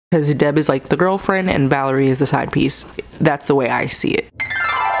because Deb is like the girlfriend and Valerie is the side piece. That's the way I see it.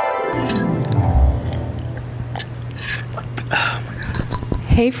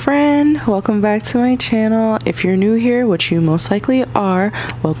 Hey friend, welcome back to my channel. If you're new here, which you most likely are,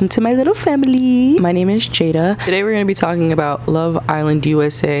 welcome to my little family. My name is Jada. Today we're going to be talking about Love Island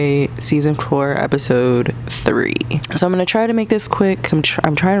USA season 4 episode 3. So I'm going to try to make this quick. I'm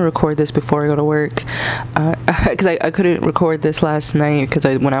trying to record this before I go to work because I couldn't record this last night because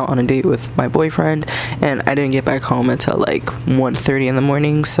I went out on a date with my boyfriend and I didn't get back home until like 1:30 in the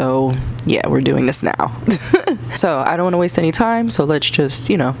morning. So yeah, we're doing this now. So I don't want to waste any time, so let's just,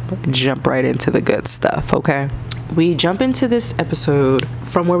 you know, jump right into the good stuff, okay? We jump into this episode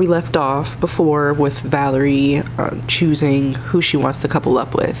from where we left off before with Valerie choosing who she wants to couple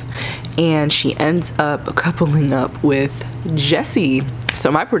up with, and she ends up coupling up with Jesse.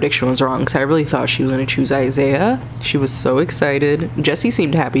 So my prediction was wrong because I really thought she was going to choose Isaiah. She was so excited. Jesse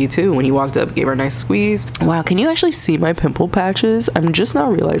seemed happy too when he walked up, gave her a nice squeeze. Wow, can you actually see my pimple patches? I'm just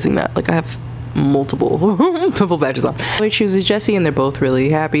now realizing that. Like, I have multiple pimple patches on. He chooses Jesse and they're both really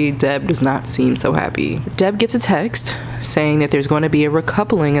happy. Deb does not seem so happy. Deb gets a text saying that there's going to be a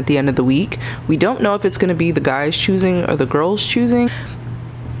recoupling at the end of the week. We don't know if it's going to be the guys choosing or the girls choosing.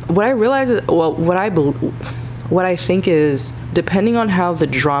 What I realize is, well, what I think is, depending on how the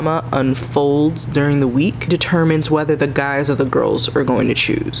drama unfolds during the week determines whether the guys or the girls are going to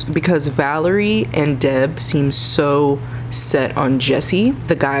choose. Because Valerie and Deb seem so set on Jesse,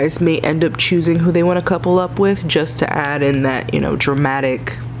 the guys may end up choosing who they want to couple up with just to add in that, you know,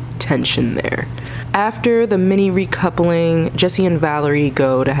 dramatic tension there. After the mini recoupling, Jesse and Valerie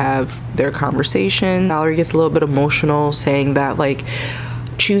go to have their conversation. Valerie gets a little bit emotional, saying that, like,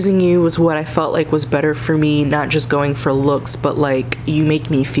 choosing you was what I felt like was better for me, not just going for looks, but like, you make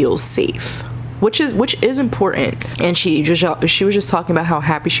me feel safe, which is important. And she was just talking about how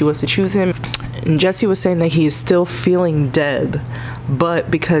happy she was to choose him. And Jesse was saying that he's still feeling Deb,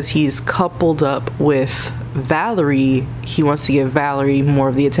 but because he's coupled up with Valerie, he wants to give Valerie more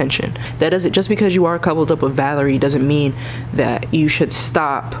of the attention. That doesn't, just because you are coupled up with Valerie doesn't mean that you should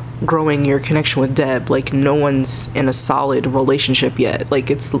stop growing your connection with Deb. Like, no one's in a solid relationship yet. Like,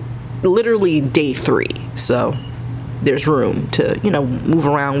 it's literally day 3, so there's room to, you know, move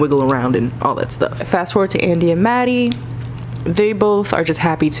around, wiggle around, and all that stuff. Fast forward to Andy and Maddie. They both are just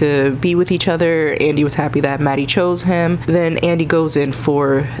happy to be with each other. Andy was happy that Maddie chose him. Then Andy goes in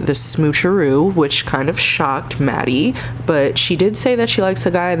for the smoocheroo, which kind of shocked Maddie, but she did say that she likes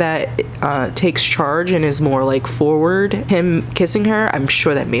a guy that takes charge and is more like forward. Him kissing her, I'm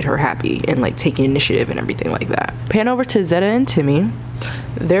sure that made her happy, and like taking initiative and everything like that. Pan over to Zeta and Timmy.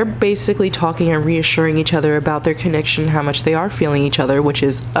 They're basically talking and reassuring each other about their connection, how much they are feeling each other, which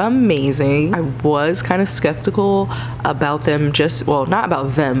is amazing. I was kind of skeptical about them, just, well, not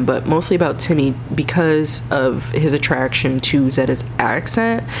about them, but mostly about Timmy because of his attraction to Zeta's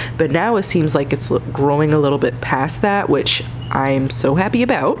accent. But now it seems like it's growing a little bit past that, which I'm so happy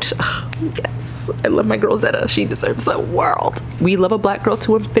about. Yes, I love my girl Zeta. She deserves the world. We love a black girl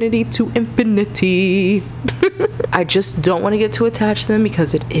to infinity, to infinity. I just don't want to get too attached to them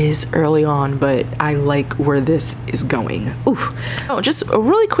because it is early on, but I like where this is going. Ooh. Oh, just a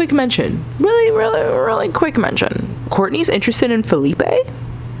really quick mention. Really quick mention. Courtney's interested in Felipe?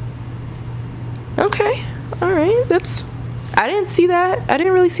 Okay, all right, I didn't see that. I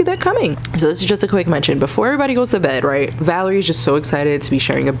didn't really see that coming. So this is just a quick mention before everybody goes to bed, right? Valerie's just so excited to be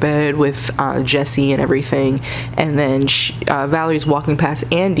sharing a bed with Jesse and everything. And then Valerie's walking past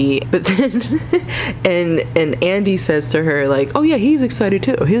Andy, but then and Andy says to her like, "Oh yeah, he's excited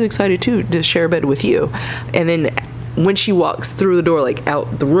too. He's excited too to share a bed with you." And then when she walks through the door, like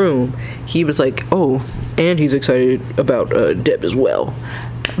out the room, he was like, "Oh, and he's excited about Deb as well."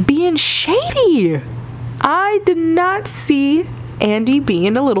 Being shady. I did not see Andy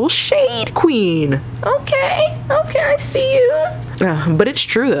being a little shade queen. Okay, I see you. But it's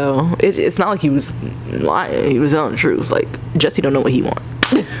true though. It's not like he was lying. He was telling the truth. Like, Jesse don't know what he wants.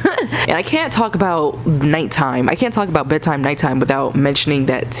 And I can't talk about nighttime. I can't talk about bedtime, nighttime without mentioning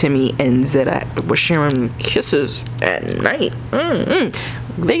that Timmy and Zeta were sharing kisses at night.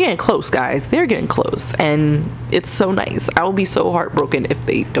 They're getting close, guys. They're getting close, and it's so nice. I will be so heartbroken if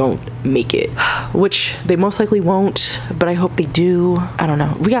they don't make it, which they most likely won't, but I hope they do. I don't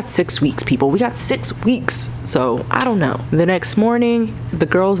know. We got 6 weeks, people. We got 6 weeks, so I don't know. The next morning, the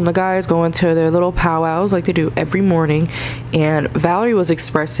girls and the guys go into their little powwows like they do every morning, and Valerie was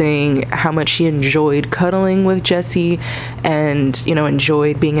expressing how much she enjoyed cuddling with Jesse and, you know,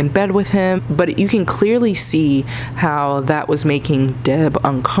 enjoyed being in bed with him, but you can clearly see how that was making Deb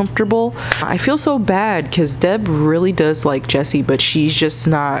uncomfortable. I feel so bad because Deb really does like Jesse, but she's just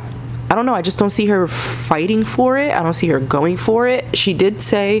not, I don't know, I just don't see her fighting for it. I don't see her going for it. She did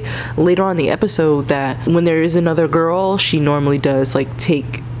say later on in the episode that when there is another girl, she normally does like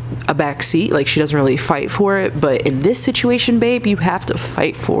take a back seat, like she doesn't really fight for it. But in this situation, babe, you have to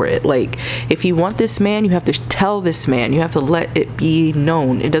fight for it. Like, if you want this man, you have to tell this man, you have to let it be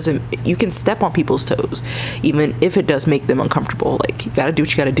known. It doesn't, you can step on people's toes even if it does make them uncomfortable. Like, you gotta do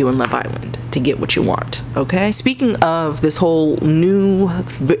what you gotta do in Love Island to get what you want. Okay, speaking of this whole new,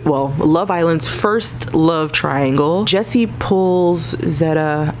 well, Love Island's first love triangle, Jesse pulls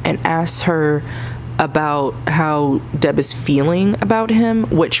Zeta and asks her about how Deb is feeling about him,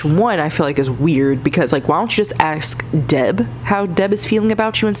 which one I feel like is weird, because like, why don't you just ask Deb how Deb is feeling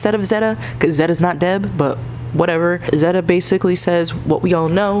about you instead of Zeta, because Zeta's not Deb, but whatever. Zeta basically says what we all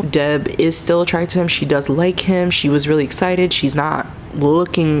know. Deb is still attracted to him. She does like him. She was really excited. She's not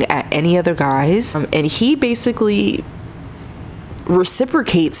looking at any other guys, and he basically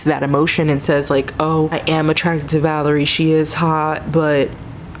reciprocates that emotion and says like, oh, I am attracted to Valerie, she is hot, but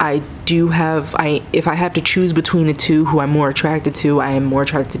I do have, if I have to choose between the two who I'm more attracted to, I am more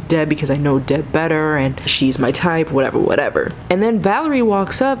attracted to Deb because I know Deb better and she's my type, whatever. And then Valerie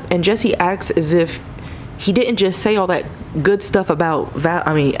walks up and Jesse acts as if he didn't just say all that good stuff about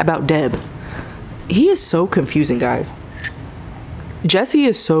about Deb. He is so confusing, guys. Jesse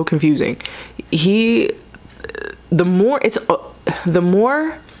is so confusing. The more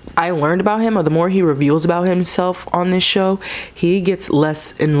I learned about him, or the more he reveals about himself on this show, he gets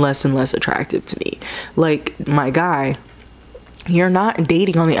less and less and less attractive to me. Like, my guy, you're not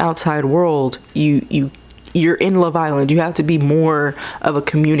dating on the outside world. You're in Love Island. You have to be more of a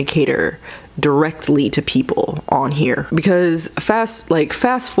communicator directly to people on here. Because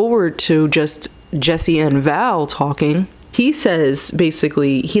fast forward to just Jesse and Val talking. He says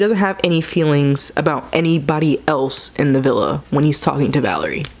basically he doesn't have any feelings about anybody else in the villa when he's talking to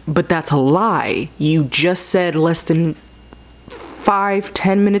Valerie. But that's a lie. You just said less than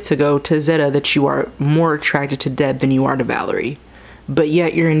 5-10 minutes ago to Zeta that you are more attracted to Deb than you are to Valerie. But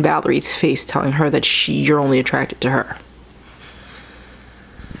yet you're in Valerie's face telling her that you're only attracted to her.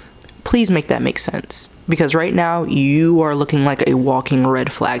 Please make that make sense. Because right now you are looking like a walking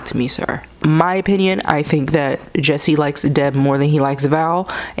red flag to me, sir. My opinion, I think that Jesse likes Deb more than he likes Val,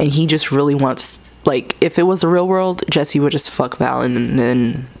 and he just really wants, like, if it was the real world, Jesse would just fuck Val and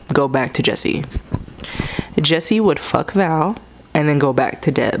then go back to Jesse. Jesse would fuck Val and then go back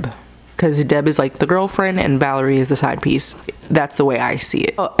to Deb, because Deb is like the girlfriend and Valerie is the side piece. That's the way I see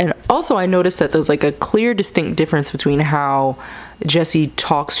it. Oh, and also I noticed that there's like a clear distinct difference between how Jesse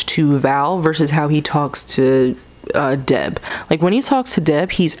talks to Val versus how he talks to Deb. Like, when he talks to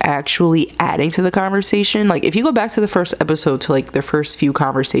Deb, he's actually adding to the conversation. Like, if you go back to the first episode, to like the first few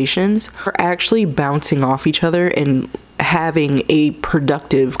conversations, they're actually bouncing off each other and having a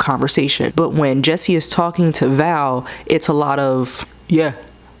productive conversation. But when Jesse is talking to Val, it's a lot of yeah,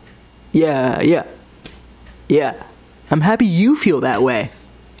 I'm happy you feel that way.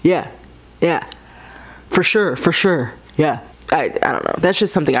 Yeah, for sure, yeah. I don't know. That's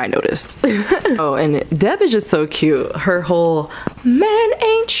just something I noticed. Oh, and Deb is just so cute. Her whole "man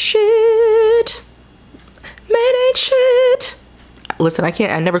ain't shit. Listen,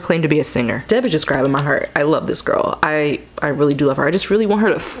 I never claimed to be a singer. Deb is just grabbing my heart. I love this girl. I really do love her. I just really want her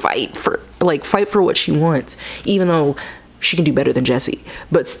to fight for what she wants, even though she can do better than Jesse.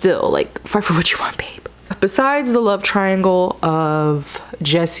 But still, like, fight for what you want, babe. Besides the love triangle of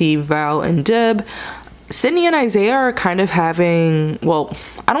Jesse, Val, and Deb, Sydney and Isaiah are kind of having, well,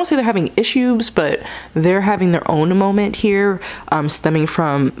 I don't say they're having issues, but they're having their own moment here, stemming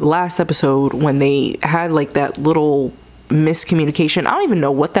from last episode when they had like that little miscommunication. I don't even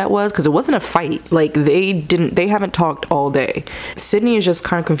know what that was, because it wasn't a fight. Like, they haven't talked all day. Sydney is just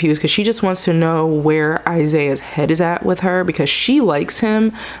kind of confused because she just wants to know where Isaiah's head is at with her, because she likes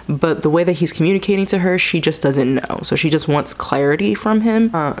him, but the way that he's communicating to her, she just doesn't know. So she just wants clarity from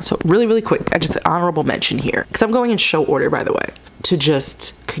him. So really quick, I just honorable mention here, because I'm going in show order, by the way, to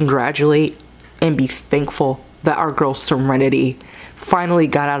just congratulate and be thankful that our girl Serenity finally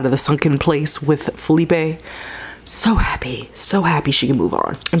got out of the sunken place with Felipe. So happy she can move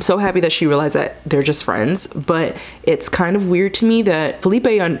on. I'm so happy that she realized that they're just friends, but it's kind of weird to me that Felipe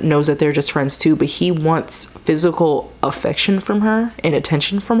knows that they're just friends too, but he wants physical affection from her and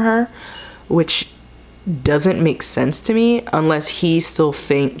attention from her, which doesn't make sense to me unless he still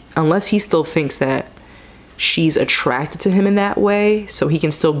thinks that she's attracted to him in that way, so he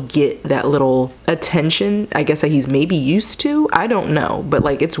can still get that little attention, I guess, that he's maybe used to. I don't know, but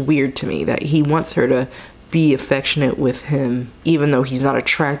like, it's weird to me that he wants her to be affectionate with him, even though he's not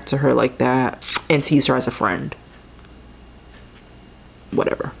attracted to her like that and sees her as a friend.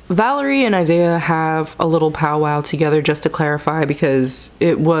 Whatever. Valerie and Isaiah have a little powwow together, just to clarify, because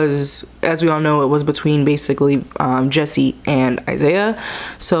it was, as we all know, it was between basically Jesse and Isaiah.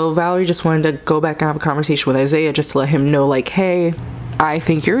 So Valerie just wanted to go back and have a conversation with Isaiah just to let him know, like, hey, I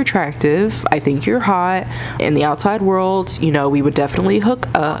think you're attractive, I think you're hot. In the outside world, you know, we would definitely hook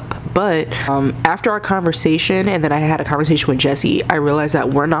up, but after our conversation, and then I had a conversation with Jesse, I realized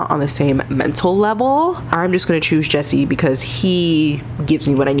that we're not on the same mental level. I'm just gonna choose Jesse because he gives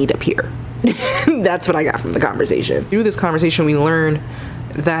me what I need up here. That's what I got from the conversation. Through this conversation, we learned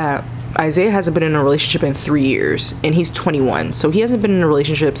that Isaiah hasn't been in a relationship in 3 years, and he's 21, so he hasn't been in a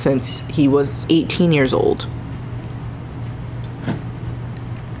relationship since he was 18 years old.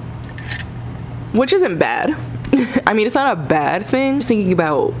 Which isn't bad. I mean, it's not a bad thing. Just thinking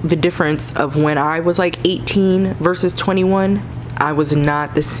about the difference of when I was like 18 versus 21, I was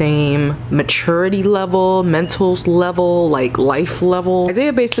not the same maturity level, mental level, like life level.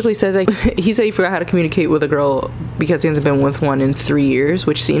 Isaiah basically says, like, he said he forgot how to communicate with a girl because he hasn't been with one in 3 years,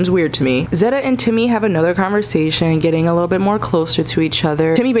 which seems weird to me. Zeta and Timmy have another conversation, getting a little bit more closer to each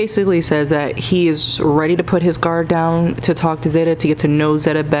other. Timmy basically says that he is ready to put his guard down to talk to Zeta, to get to know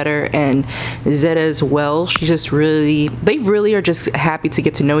Zeta better, and Zeta as well. She's just really, they really are just happy to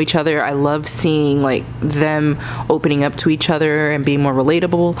get to know each other. I love seeing like them opening up to each other and being more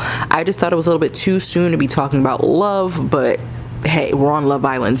relatable. I just thought it was a little bit too soon to be talking about love, but hey, we're on Love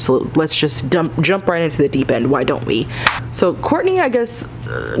Island, so let's just jump right into the deep end. Why don't we? So Courtney, I guess,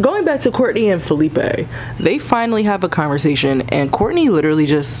 going back to Courtney and Felipe, they finally have a conversation, and Courtney literally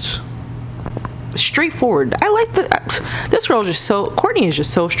just straightforward. I like this girl just so, Courtney is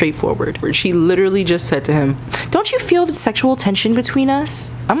just so straightforward. She literally just said to him, don't you feel the sexual tension between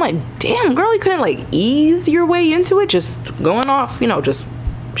us? I'm like, damn girl, you couldn't like ease your way into it, just going off, you know, just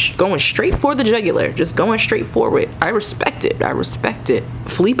going straight for the jugular, just going straight forward. I respect it. I respect it.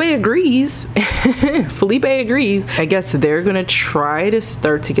 Felipe agrees. Felipe agrees. I guess they're gonna try to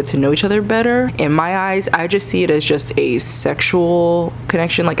start to get to know each other better. In my eyes, I just see it as just a sexual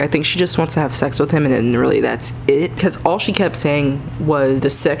connection. Like, I think she just wants to have sex with him, and then really that's it. Because all she kept saying was the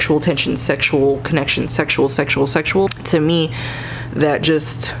sexual tension, sexual connection, sexual. To me, that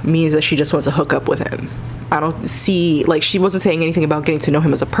just means that she just wants to hook up with him. I don't see, like, she wasn't saying anything about getting to know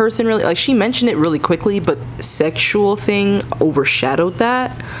him as a person, really. Like, she mentioned it really quickly, but sexual thing overshadowed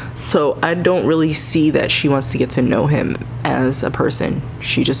that. So I don't really see that she wants to get to know him as a person.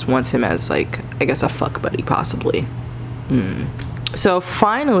 She just wants him as, like, I guess a fuck buddy, possibly. So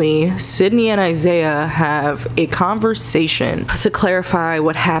finally, Sydney and Isaiah have a conversation to clarify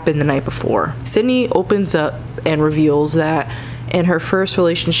what happened the night before. Sydney opens up and reveals that in her first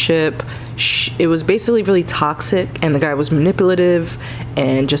relationship, it was basically really toxic, and the guy was manipulative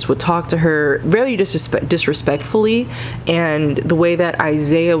and just would talk to her very disrespectfully. And the way that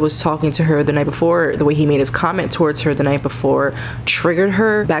Isaiah was talking to her the night before, the way he made his comment towards her the night before, triggered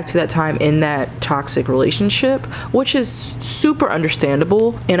her back to that time in that toxic relationship, which is super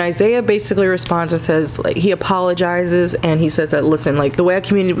understandable. And Isaiah basically responds and says, like, he apologizes, and he says that, listen, like, the way I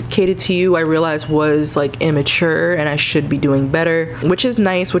communicated to you, I realized was like immature, and I should be doing better, which is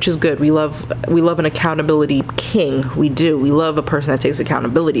nice, which is good. We love an accountability king. We do. We love a person that takes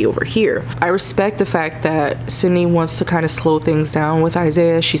accountability over here. I respect the fact that Sydney wants to kind of slow things down with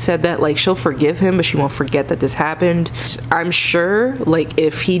Isaiah. She said that, like, she'll forgive him, but she won't forget that this happened. I'm sure, like,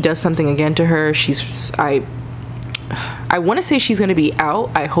 if he does something again to her, I want to say she's going to be out.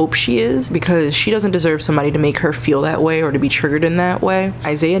 I hope she is, because she doesn't deserve somebody to make her feel that way or to be triggered in that way.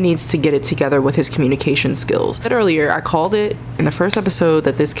 Isaiah needs to get it together with his communication skills. I said earlier, I called it in the first episode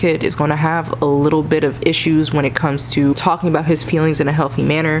that this kid is going to have a little bit of issues when it comes to talking about his feelings in a healthy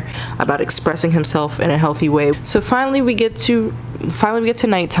manner, about expressing himself in a healthy way. So finally we get to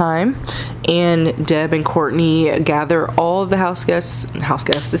nighttime, and Deb and Courtney gather all of the house guests,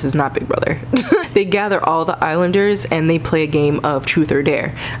 this is not Big Brother. They gather all the Islanders, and they play a game of truth or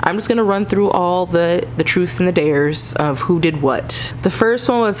dare. I'm just gonna run through all the truths and the dares of who did what. The first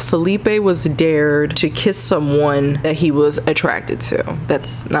one was Felipe was dared to kiss someone that he was attracted to.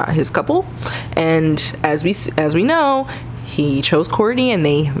 That's not his couple. And as we know, he chose Courtney, and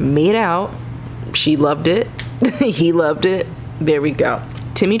they made out. She loved it. He loved it. There we go.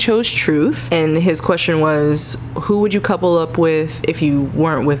 Timmy chose truth, and his question was, who would you couple up with if you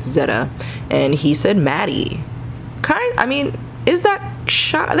weren't with Zeta? And he said Maddie. I mean, that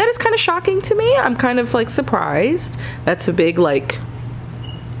is kind of shocking to me. I'm kind of like surprised. That's a big like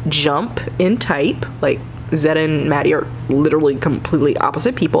jump in type. Like, Zeta and Maddie are literally completely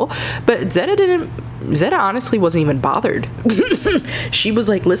opposite people, but Zeta honestly wasn't even bothered. She was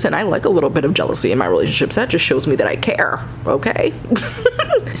like, listen, I like a little bit of jealousy in my relationships. That just shows me that I care, okay?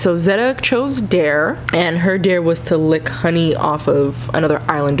 So Zeta chose Dare, and her dare was to lick honey off of another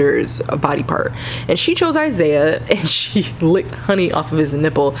Islander's body part. And she chose Isaiah, and she licked honey off of his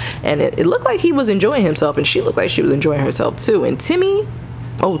nipple, and it looked like he was enjoying himself, and she looked like she was enjoying herself too. And Timmy,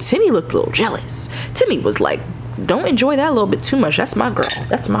 oh, Timmy looked a little jealous. Timmy was like, don't enjoy that a little bit too much. That's my girl.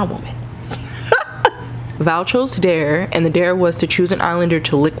 That's my woman. Val chose Dare, and the dare was to choose an Islander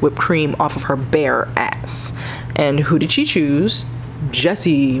to lick whipped cream off of her bare ass. And who did she choose?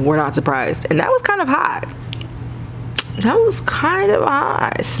 Jessie. We're not surprised. And that was kind of hot. That was kind of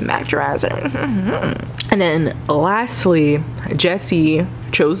hot. Smacked her ass. And then lastly, Jessie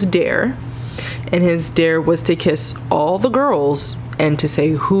chose Dare, and his dare was to kiss all the girls and to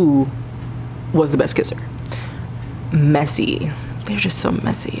say who was the best kisser. Messy. They're just so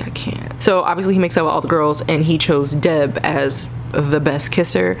messy. I can't. So obviously he makes out with all the girls, and he chose Deb as the best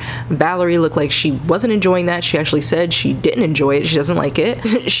kisser. Valerie looked like she wasn't enjoying that. She actually said she didn't enjoy it. She doesn't like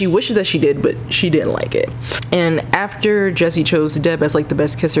it. She wishes that she did, but she didn't like it. And after Jessie chose Deb as like the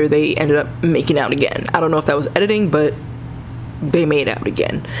best kisser, they ended up making out again. I don't know if that was editing, but they made out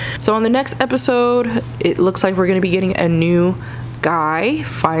again. So on the next episode, it looks like we're going to be getting a new guy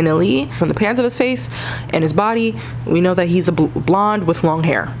finally. From the pans of his face and his body, we know that he's a blonde with long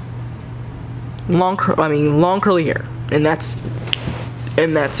hair, long curly hair, and that's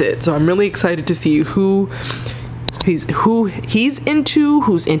it. So I'm really excited to see who he's into,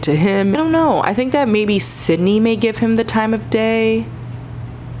 who's into him. I don't know. I think that maybe Sydney may give him the time of day.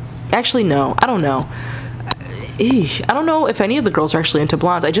 Actually, no, I don't know. I don't know if any of the girls are actually into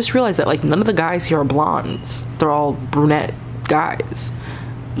blondes. I just realized that like none of the guys here are blondes. They're all brunette guys,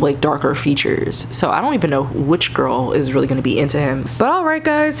 like darker features. So I don't even know which girl is really going to be into him. But all right,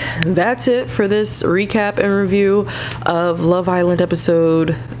 guys, that's it for this recap and review of Love Island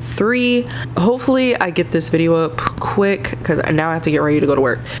episode 3. Hopefully I get this video up quick because now I have to get ready to go to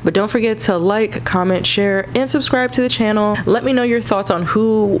work. But don't forget to like, comment, share, and subscribe to the channel. Let me know your thoughts on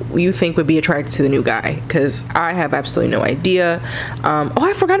who you think would be attracted to the new guy, because I have absolutely no idea. Oh,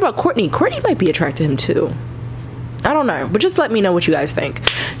 I forgot about Courtney. Courtney might be attracted to him too. I don't know, but just let me know what you guys think.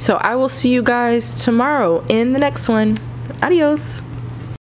 So I will see you guys tomorrow in the next one. Adios.